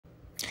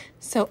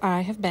So I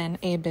have been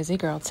a busy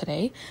girl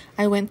today.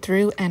 I went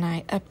through and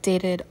I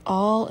updated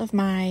all of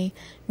my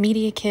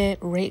media kit,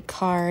 rate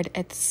card,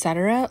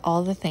 etc.,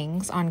 all the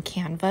things on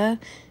Canva.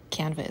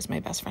 Canva is my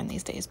best friend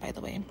these days, by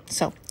the way.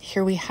 So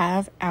here we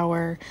have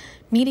our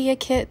media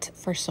kit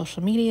for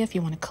social media. If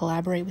you want to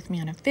collaborate with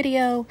me on a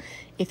video,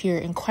 if you're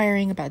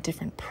inquiring about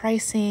different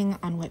pricing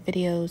on what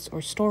videos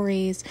or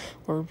stories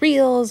or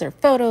reels or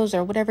photos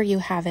or whatever you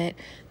have it,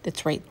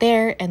 that's right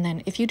there. And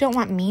then if you don't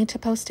want me to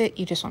post it,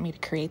 you just want me to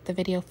create the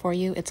video for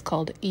you, it's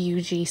called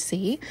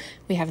UGC.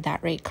 We have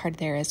that rate card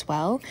there as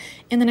well.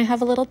 And then I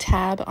have a little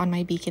tab on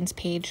my beacons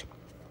page,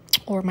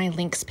 or my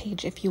links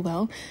page, if you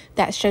will,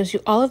 that shows you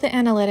all of the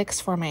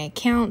analytics for my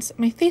accounts.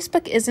 My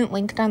Facebook isn't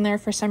linked on there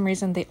for some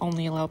reason. They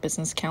only allow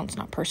business accounts,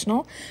 not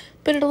personal,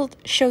 but it'll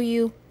show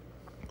you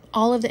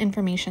all of the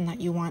information that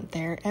you want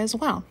there as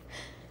well.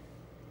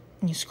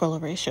 And you scroll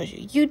over, it shows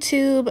you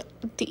YouTube,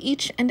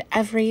 each and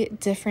every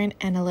different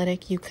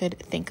analytic you could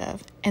think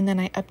of. And then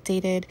I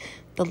updated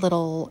the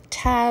little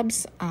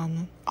tabs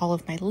on all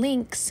of my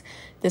links.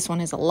 This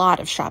one is a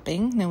lot of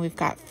shopping. Then we've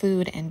got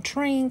food and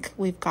drink.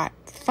 We've got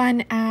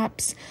fun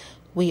apps.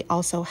 We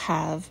also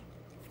have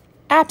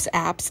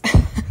apps.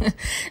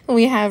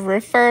 We have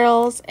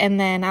referrals. And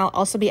then I'll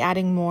also be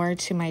adding more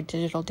to my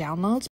digital downloads.